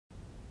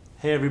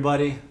Hey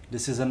everybody,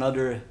 this is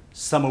another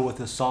Summer with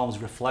the Psalms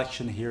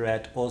reflection here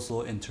at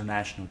Oslo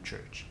International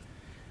Church.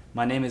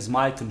 My name is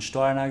Maicon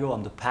Steuernagel,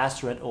 I'm the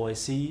pastor at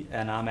OiC,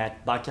 and I'm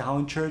at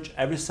Bakkehauen Church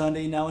every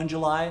Sunday now in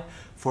July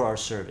for our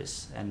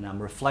service. And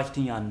I'm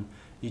reflecting on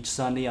each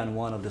Sunday on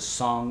one of the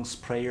songs,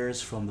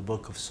 prayers from the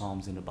book of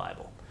Psalms in the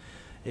Bible.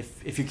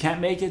 If you can't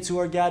make it to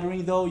our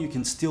gathering though, you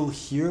can still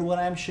hear what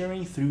I'm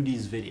sharing through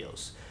these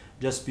videos.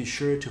 Just be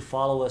sure to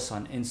follow us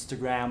on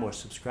Instagram or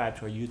subscribe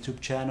to our YouTube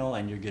channel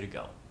and you're good to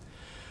go.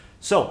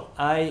 So,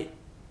 I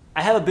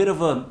have a bit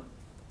of a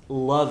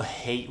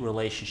love-hate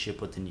relationship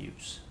with the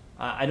news.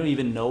 I don't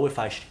even know if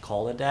I should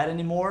call it that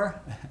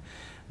anymore.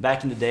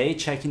 Back in the day,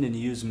 checking the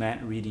news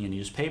meant reading a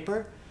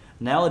newspaper.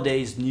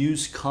 Nowadays,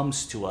 news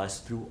comes to us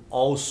through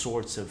all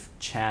sorts of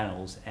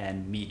channels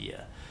and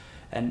media.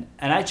 And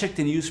I check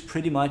the news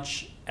pretty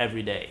much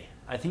every day.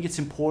 I think it's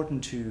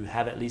important to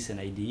have at least an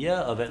idea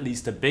of at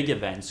least the big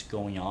events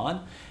going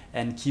on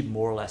and keep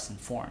more or less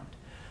informed.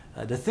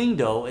 The thing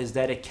though is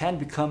that it can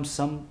become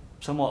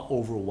somewhat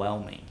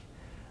overwhelming.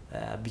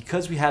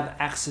 Because we have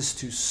access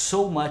to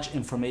so much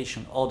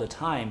information all the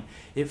time,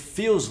 it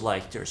feels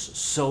like there's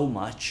so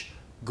much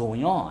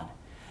going on.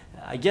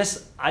 I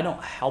guess I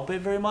don't help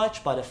it very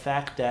much by the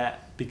fact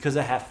that because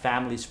I have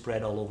family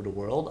spread all over the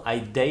world, I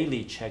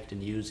daily check the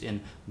news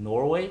in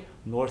Norway,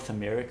 North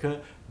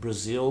America,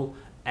 Brazil,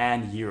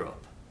 and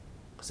Europe.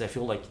 Because I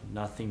feel like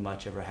nothing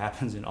much ever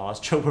happens in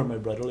Austria where my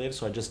brother lives,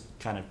 so I just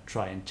kind of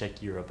try and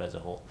check Europe as a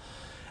whole.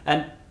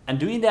 And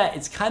doing that,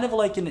 it's kind of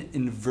like an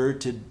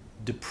inverted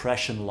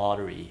depression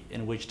lottery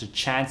in which the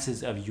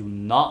chances of you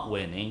not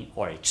winning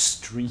are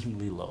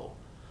extremely low.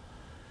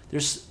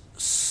 There's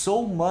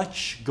so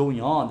much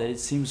going on that it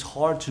seems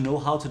hard to know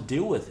how to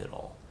deal with it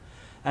all.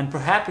 And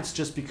perhaps it's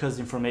just because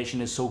information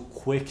is so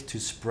quick to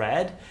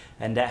spread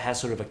and that has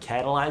sort of a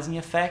catalyzing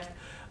effect,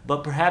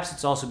 but perhaps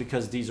it's also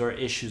because these are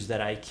issues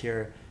that I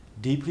care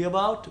deeply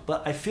about,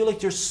 but I feel like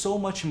there's so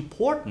much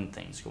important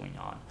things going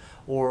on,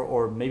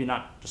 or maybe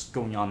not just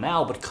going on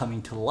now, but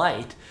coming to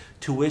light,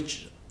 to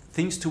which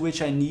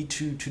I need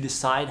to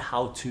decide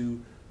how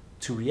to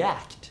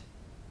react.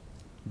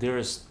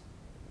 There's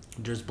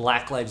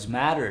Black Lives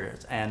Matter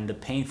and the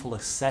painful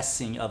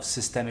assessing of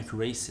systemic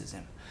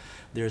racism.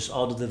 There's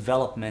all the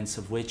developments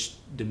of which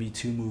the Me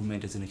Too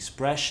movement is an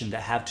expression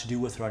that have to do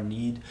with our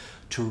need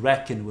to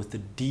reckon with the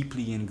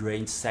deeply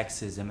ingrained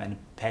sexism and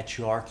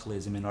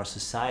patriarchalism in our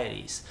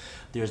societies.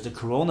 There's the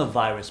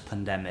coronavirus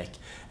pandemic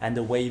and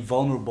the way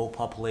vulnerable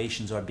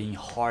populations are being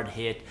hard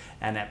hit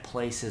and at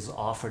places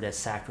offered as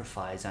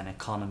sacrifice on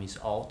economy's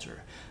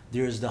altar.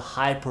 There's the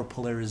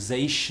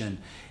hyperpolarization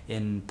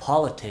in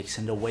politics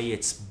and the way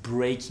it's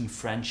breaking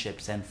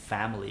friendships and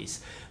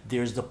families.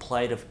 There's the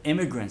plight of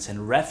immigrants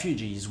and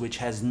refugees, which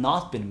has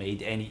not been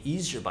made any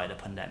easier by the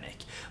pandemic.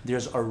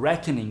 There's a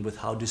reckoning with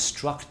how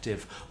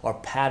destructive our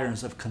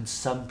patterns of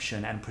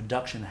consumption and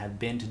production have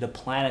been to the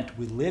planet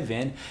we live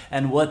in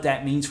and what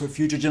that means for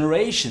future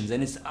generations.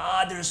 And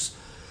there's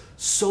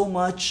so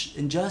much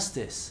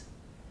injustice.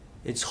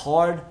 It's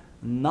hard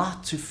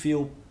not to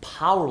feel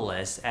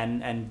powerless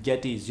and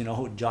get these,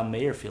 John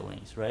Mayer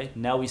feelings, right?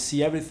 Now we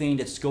see everything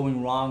that's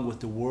going wrong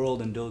with the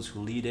world and those who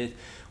lead it.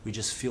 We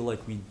just feel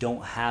like we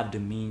don't have the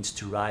means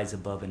to rise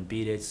above and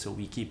beat it, so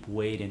we keep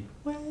waiting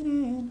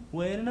on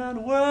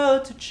the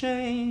world to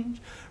change.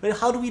 Right?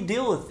 How do we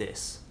deal with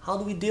this? How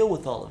do we deal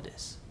with all of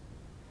this?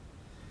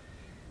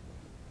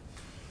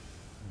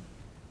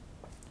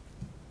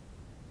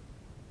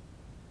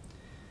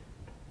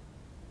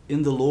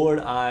 In the Lord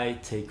I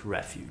take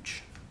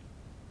refuge.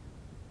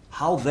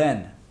 How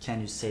then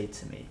can you say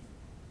to me,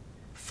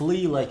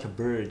 flee like a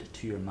bird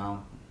to your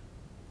mountain?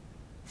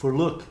 For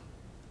look,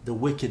 the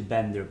wicked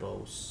bend their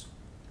bows.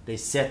 They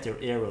set their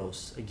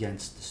arrows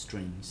against the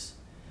strings,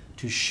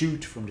 to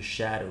shoot from the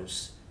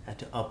shadows at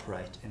the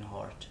upright in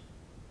heart.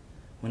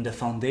 When the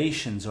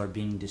foundations are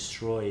being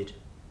destroyed,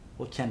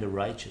 what can the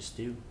righteous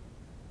do?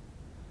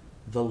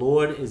 The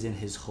Lord is in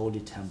his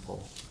holy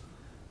temple.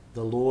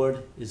 The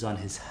Lord is on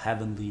his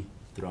heavenly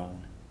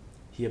throne.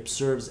 He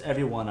observes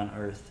everyone on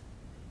earth.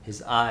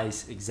 His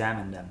eyes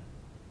examine them.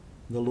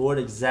 The Lord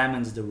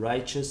examines the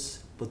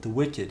righteous, but the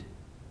wicked,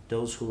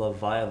 those who love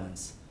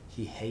violence,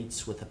 he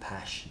hates with a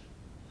passion.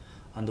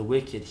 On the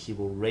wicked he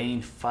will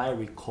rain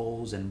fiery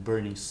coals and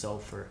burning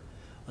sulphur.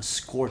 A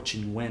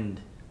scorching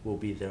wind will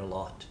be their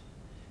lot.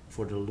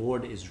 For the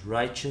Lord is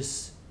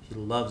righteous, he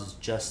loves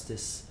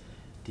justice.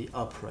 The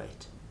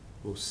upright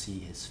will see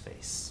his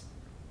face.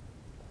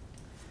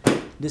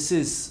 This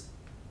is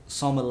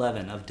Psalm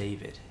 11 of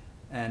David.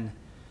 And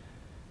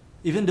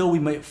even though we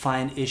might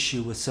find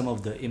issue with some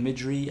of the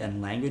imagery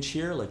and language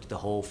here, like the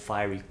whole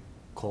fiery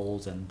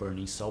coals and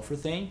burning sulfur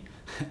thing,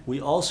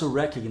 we also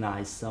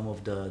recognize some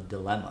of the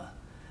dilemma.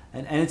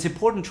 And it's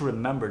important to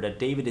remember that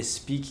David is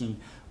speaking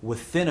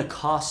within a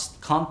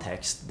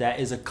context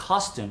that is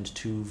accustomed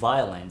to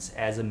violence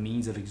as a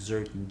means of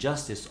exerting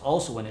justice,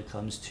 also when it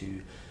comes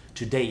to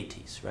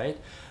deities, right?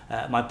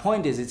 My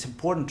point is, it's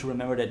important to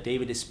remember that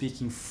David is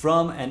speaking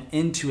from and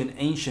into an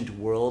ancient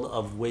world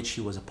of which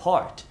he was a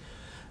part.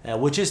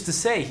 which is to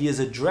say he is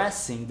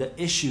addressing the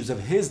issues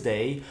of his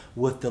day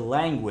with the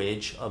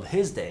language of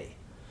his day,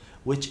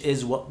 which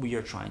is what we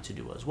are trying to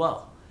do as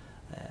well.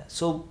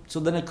 So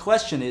then the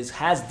question is,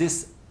 has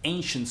this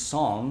ancient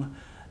song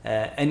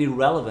any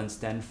relevance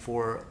then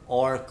for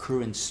our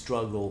current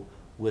struggle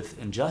with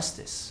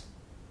injustice?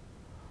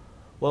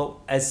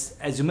 Well, as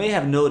you may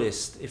have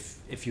noticed,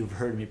 if you've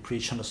heard me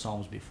preach on the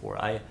Psalms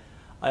before, I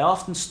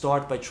often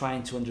start by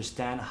trying to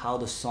understand how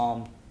the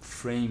Psalm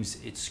frames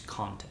its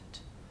content.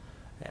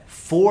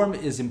 Form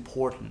is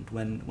important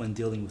when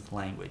dealing with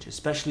language,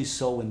 especially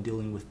so when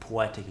dealing with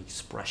poetic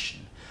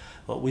expression.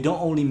 But we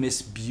don't only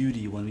miss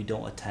beauty when we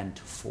don't attend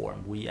to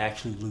form, we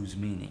actually lose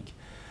meaning.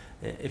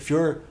 If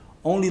you're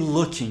only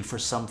looking for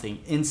something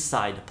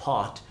inside the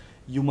pot,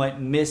 you might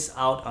miss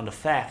out on the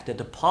fact that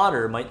the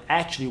potter might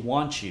actually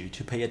want you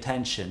to pay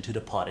attention to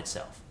the pot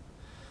itself.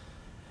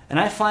 And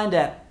I find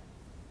that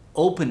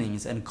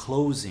openings and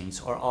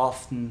closings are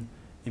often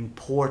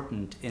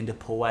important in the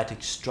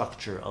poetic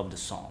structure of the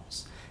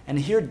Psalms. And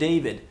here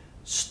David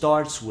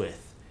starts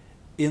with,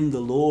 "In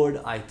the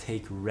Lord I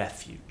take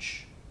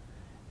refuge."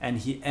 And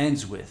he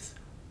ends with,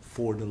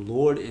 "For the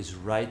Lord is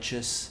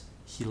righteous,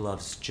 he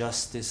loves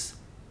justice,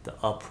 the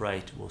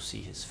upright will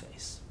see his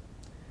face."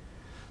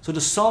 So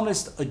the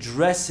psalmist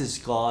addresses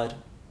God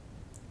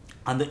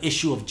on the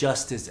issue of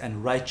justice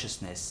and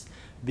righteousness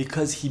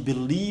because he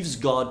believes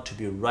God to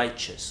be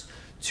righteous,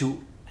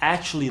 to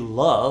actually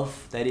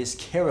love, that is,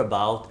 care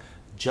about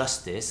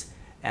justice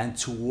and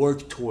to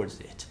work towards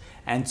it,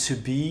 and to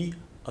be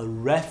a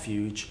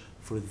refuge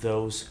for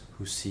those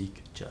who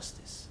seek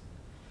justice.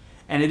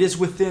 And it is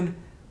within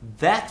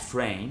that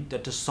frame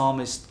that the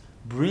psalmist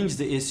brings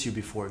the issue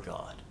before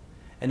God.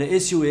 And the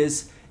issue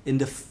is, in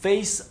the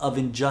face of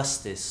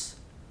injustice,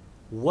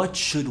 what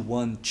should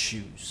one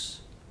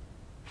choose?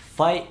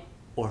 Fight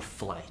or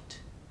flight?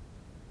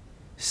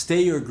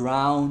 Stay your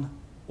ground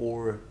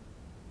or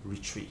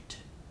retreat?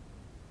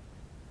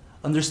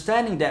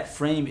 Understanding that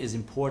frame is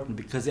important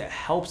because it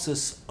helps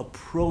us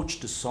approach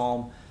the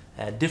psalm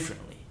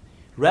differently.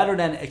 Rather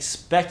than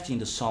expecting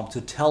the psalm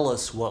to tell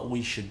us what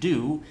we should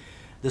do,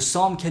 the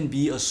psalm can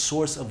be a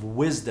source of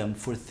wisdom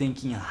for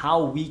thinking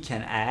how we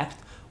can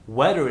act,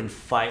 whether in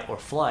fight or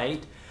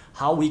flight,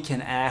 how we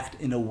can act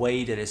in a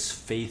way that is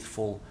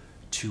faithful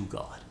to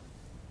God.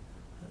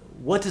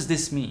 What does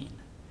this mean?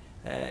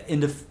 In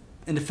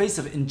the face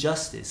of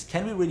injustice,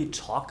 can we really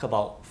talk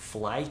about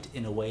flight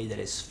in a way that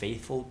is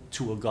faithful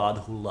to a God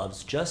who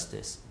loves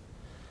justice?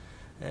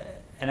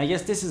 And I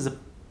guess this is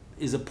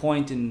a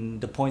point in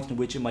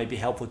which it might be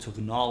helpful to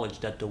acknowledge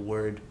that the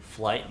word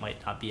flight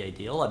might not be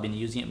ideal. I've been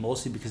using it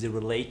mostly because it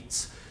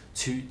relates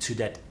to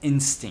that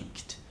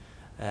instinct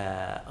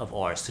of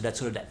ours, to that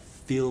sort of that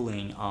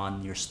feeling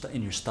in your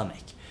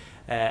stomach,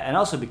 and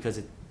also because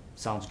it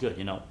sounds good,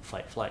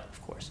 fight, flight,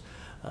 of course.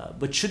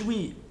 But should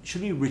we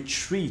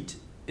retreat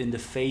in the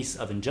face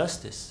of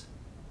injustice?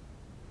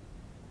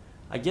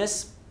 I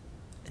guess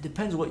it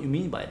depends what you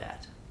mean by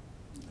that.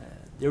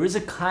 There is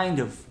a kind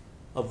of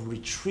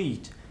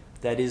retreat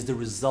that is the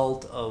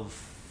result of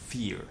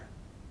fear.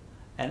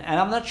 And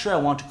I'm not sure I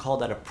want to call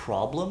that a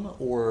problem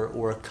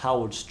or a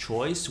coward's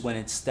choice when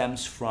it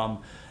stems from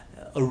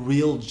a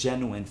real,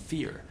 genuine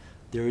fear.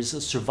 There is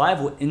a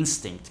survival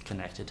instinct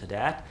connected to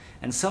that,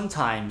 and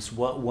sometimes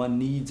what one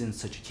needs in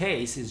such a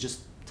case is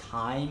just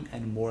time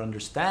and more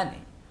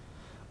understanding.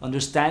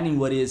 Understanding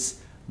what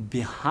is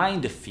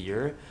behind the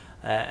fear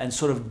and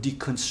sort of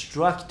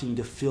deconstructing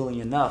the feeling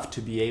enough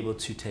to be able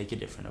to take a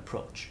different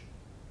approach.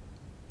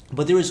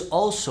 But there is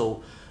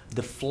also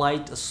the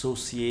flight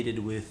associated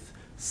with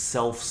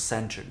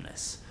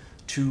self-centeredness,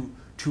 to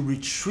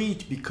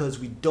retreat because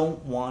we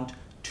don't want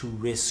to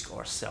risk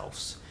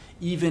ourselves,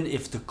 even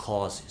if the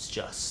cause is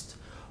just,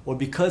 or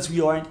because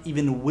we aren't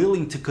even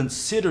willing to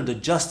consider the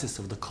justice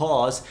of the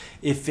cause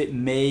if it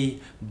may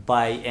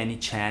by any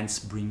chance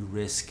bring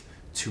risk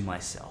to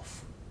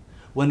myself.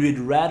 When we'd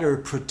rather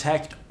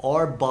protect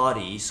our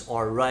bodies,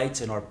 our rights,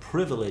 and our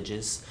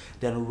privileges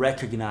than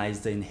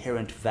recognize the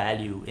inherent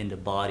value in the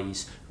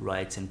bodies,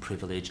 rights, and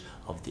privilege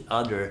of the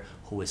other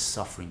who is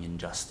suffering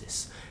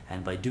injustice,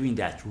 and by doing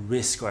that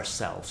risk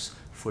ourselves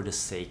for the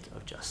sake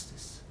of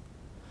justice.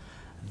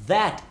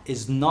 That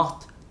is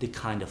not the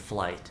kind of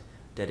flight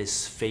that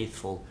is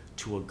faithful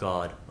to a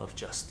God of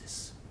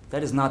justice.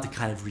 That is not the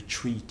kind of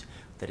retreat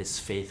that is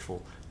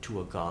faithful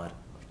to a God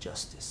of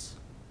justice.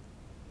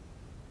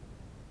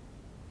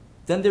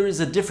 Then there is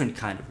a different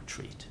kind of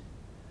retreat,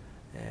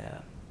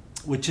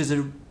 which is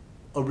a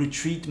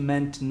retreat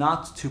meant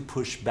not to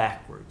push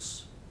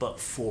backwards, but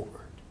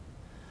forward.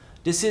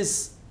 This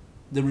is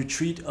the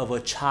retreat of a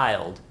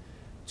child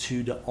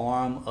to the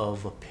arm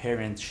of a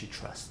parent she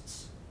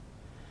trusts.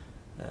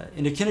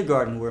 In the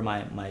kindergarten where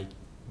my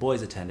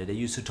boys attended, they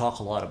used to talk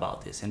a lot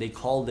about this, and they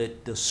called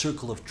it the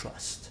circle of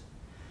trust.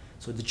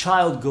 So the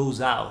child goes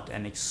out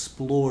and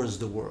explores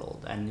the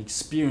world and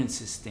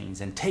experiences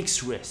things and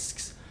takes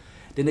risks.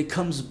 Then it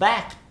comes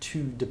back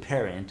to the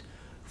parent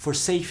for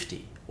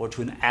safety, or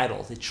to an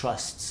adult it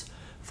trusts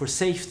for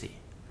safety.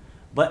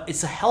 But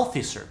it's a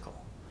healthy circle.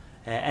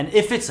 And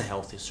if it's a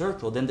healthy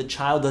circle, then the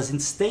child doesn't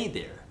stay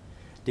there.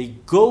 They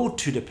go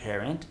to the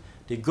parent,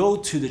 they go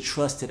to the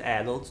trusted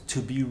adult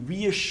to be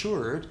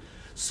reassured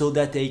so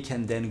that they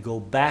can then go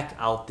back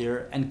out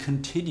there and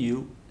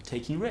continue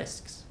taking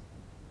risks.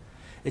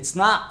 It's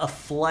not a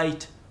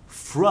flight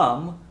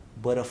from,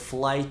 but a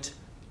flight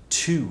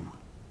to.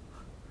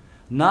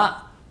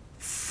 Not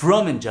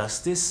from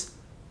injustice,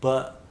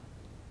 but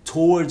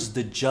towards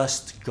the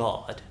just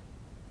God,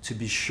 to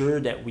be sure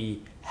that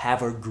we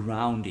have our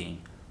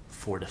grounding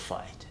for the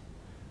fight.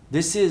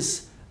 This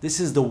is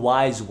the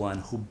wise one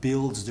who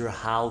builds their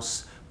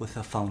house with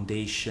a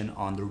foundation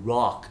on the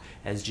rock,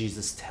 as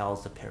Jesus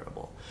tells the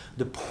parable.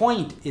 The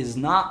point is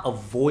not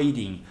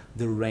avoiding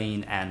the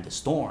rain and the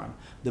storm.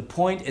 The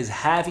point is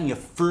having a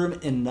firm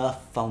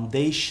enough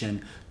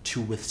foundation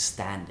to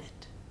withstand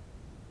it.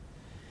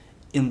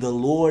 In the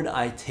Lord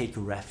I take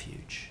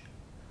refuge.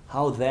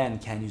 How then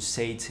can you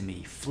say to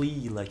me,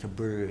 flee like a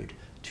bird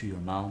to your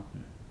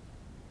mountain?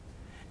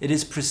 It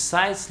is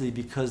precisely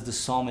because the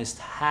psalmist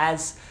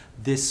has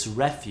this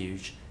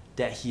refuge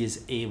that he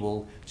is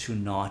able to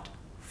not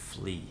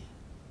flee.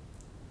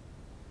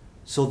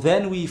 So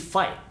then we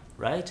fight,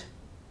 right?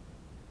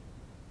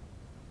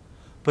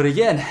 But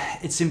again,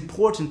 it's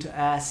important to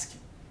ask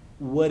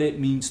what it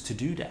means to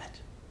do that.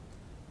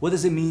 What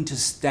does it mean to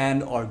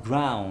stand our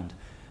ground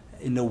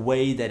in a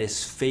way that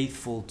is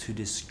faithful to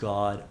this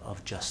God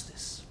of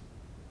justice?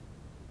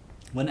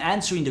 When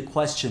answering the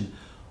question,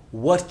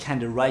 what can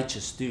the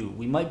righteous do?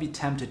 We might be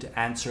tempted to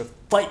answer,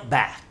 fight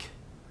back.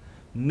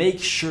 Make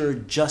sure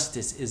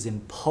justice is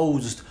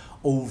imposed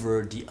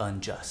over the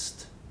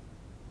unjust.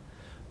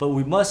 But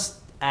we must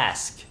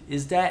ask,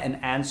 is that an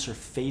answer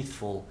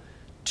faithful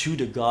to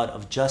the God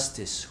of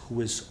justice, who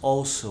is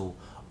also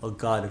a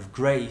God of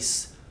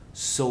grace,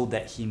 so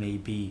that he may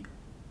be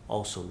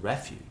also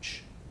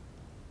refuge?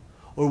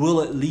 Or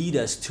will it lead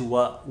us to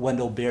what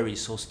Wendell Berry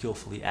so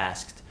skillfully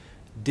asked,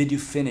 did you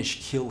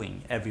finish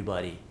killing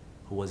everybody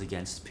who was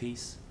against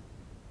peace?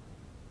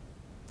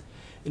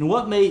 In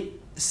what may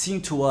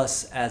seem to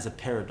us as a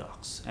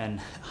paradox, and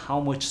how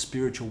much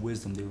spiritual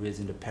wisdom there is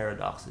in the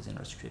paradoxes in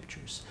our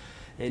scriptures,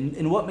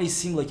 in what may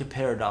seem like a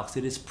paradox,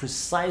 it is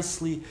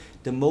precisely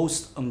the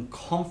most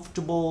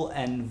uncomfortable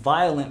and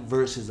violent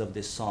verses of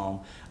this psalm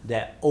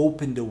that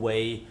open the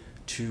way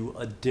to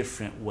a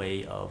different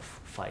way of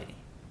fighting.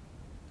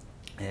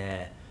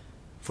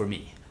 For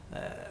me,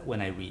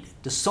 when I read it,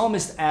 the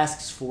psalmist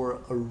asks for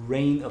a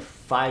rain of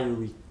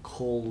fiery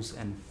coals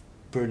and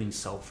burning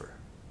sulphur.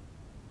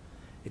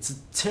 It's a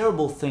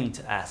terrible thing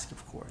to ask,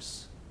 of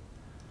course.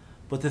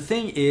 But the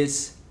thing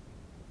is,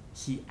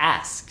 he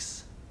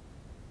asks.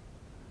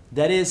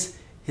 That is,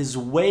 his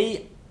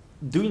way,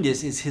 doing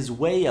this is his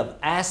way of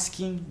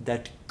asking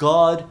that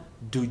God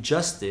do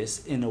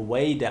justice in a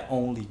way that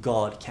only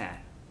God can.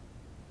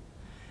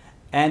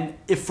 And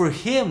if for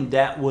him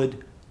that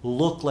would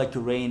look like a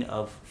rain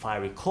of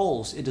fiery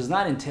coals, it does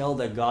not entail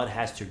that God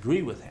has to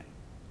agree with him.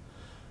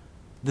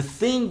 The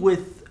thing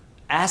with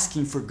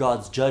asking for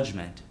God's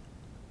judgment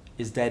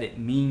is that it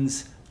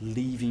means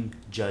leaving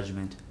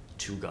judgment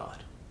to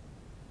God.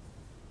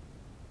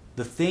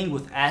 The thing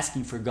with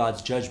asking for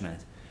God's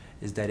judgment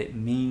is that it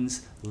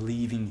means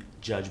leaving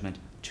judgment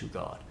to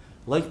God.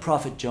 Like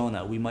Prophet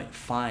Jonah, we might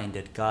find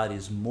that God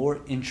is more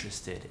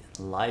interested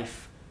in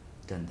life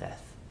than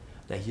death,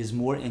 that he is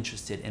more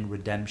interested in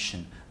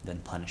redemption than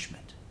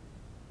punishment.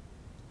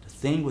 The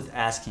thing with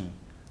asking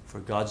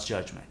for God's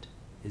judgment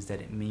is that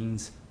it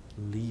means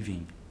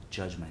leaving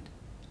judgment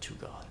to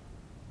God.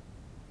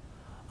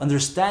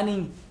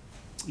 Understanding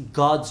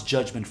God's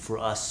judgment for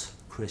us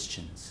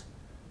Christians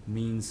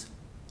means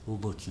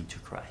looking to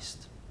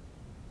Christ.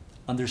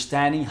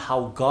 Understanding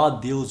how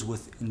God deals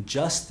with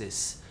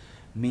injustice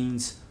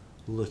means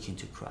looking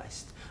to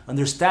Christ.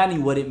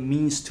 Understanding what it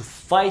means to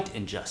fight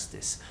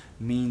injustice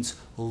means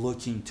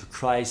looking to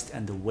Christ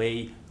and the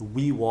way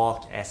we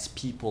walk as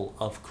people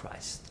of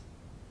Christ.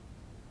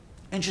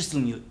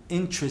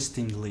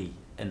 Interestingly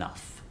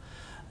enough,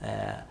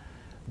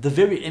 the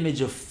very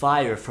image of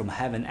fire from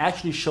heaven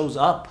actually shows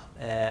up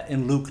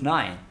in Luke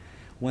 9,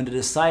 when the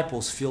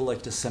disciples feel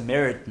like the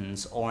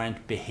Samaritans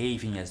aren't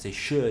behaving as they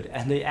should,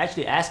 and they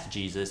actually ask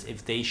Jesus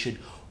if they should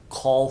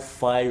call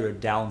fire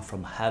down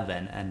from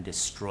heaven and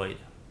destroy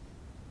them.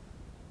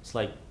 It's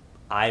like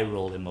eye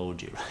roll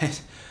emoji,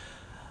 right?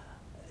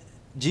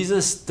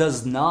 Jesus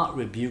does not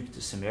rebuke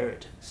the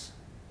Samaritans.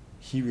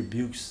 He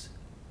rebukes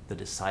the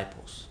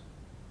disciples.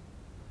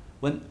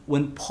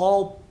 When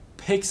Paul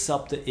picks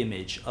up the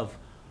image of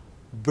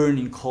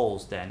burning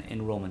coals then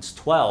in Romans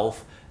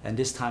 12, and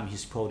this time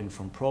he's quoting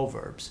from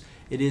Proverbs,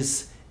 it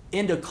is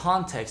in the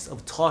context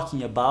of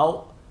talking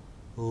about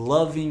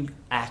loving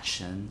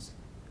actions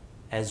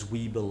as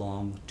we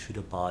belong to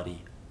the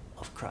body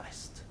of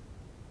Christ.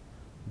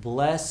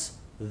 Bless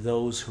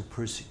those who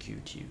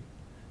persecute you.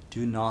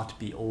 Do not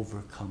be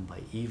overcome by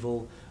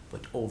evil,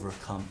 but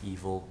overcome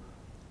evil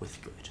with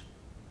good.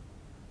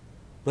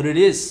 But it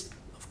is,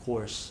 of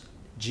course,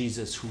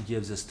 Jesus who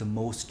gives us the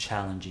most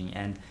challenging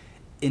and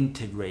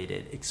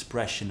integrated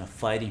expression of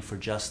fighting for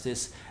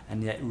justice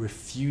and yet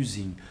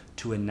refusing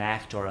to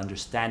enact our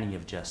understanding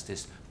of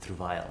justice through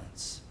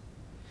violence.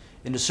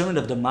 In the Sermon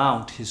of the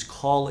Mount, his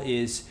call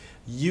is,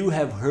 "You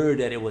have heard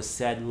that it was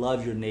said,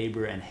 love your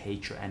neighbor and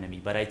hate your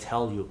enemy. But I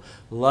tell you,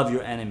 love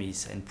your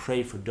enemies and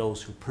pray for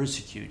those who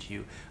persecute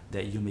you,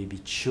 that you may be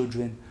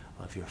children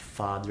of your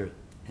Father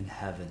in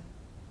heaven."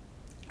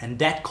 And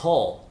that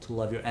call to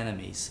love your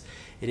enemies,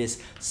 it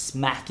is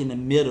smack in the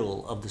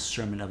middle of the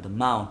Sermon of the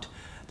Mount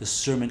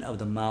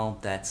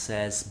that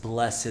says,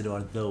 "Blessed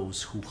are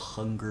those who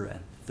hunger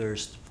and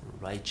thirst for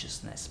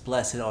righteousness.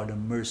 Blessed are the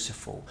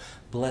merciful.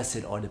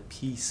 Blessed are the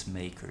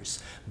peacemakers.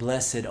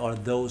 Blessed are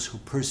those who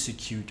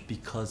persecute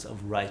because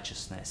of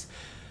righteousness."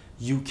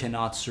 You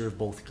cannot serve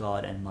both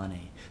God and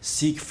money.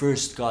 Seek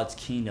first God's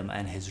kingdom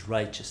and his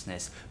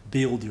righteousness.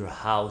 Build your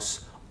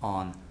house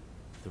on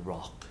the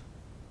rock.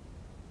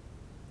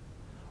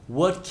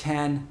 What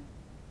can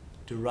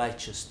the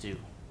righteous do?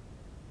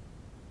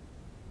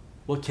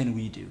 What can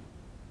we do?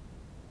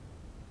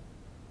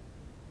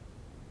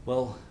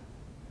 Well,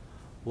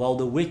 while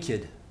the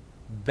wicked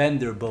bend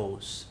their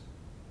bows,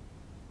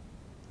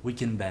 we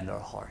can bend our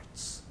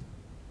hearts.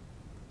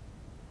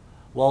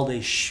 While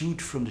they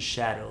shoot from the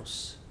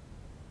shadows,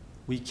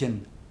 we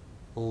can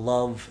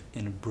love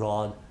in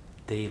broad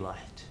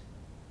daylight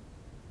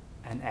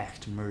and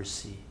act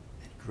mercy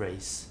and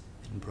grace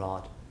in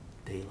broad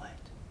daylight.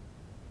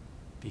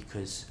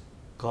 Because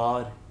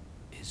God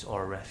is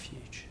our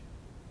refuge.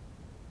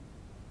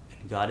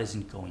 And God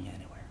isn't going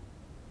anywhere.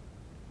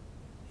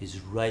 He's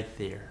right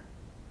there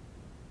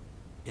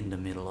in the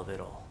middle of it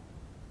all.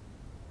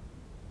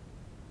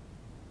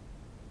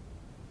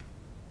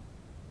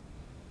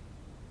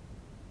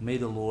 May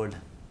the Lord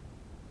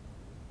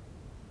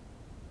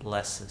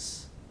bless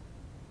us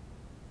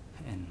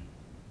and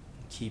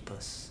keep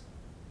us,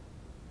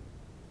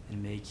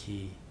 and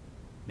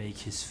make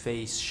his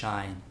face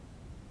shine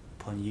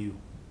upon you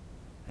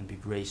and be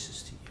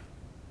gracious to you.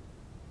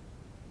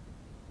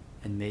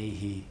 And may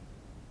he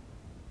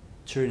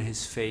turn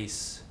his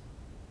face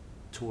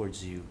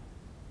towards you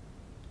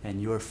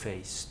and your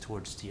face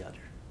towards the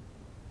other.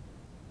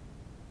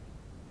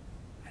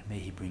 And may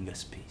he bring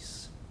us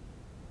peace.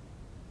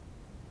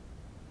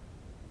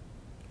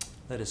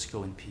 Let us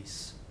go in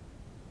peace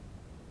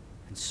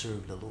and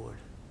serve the Lord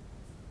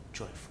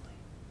joyfully.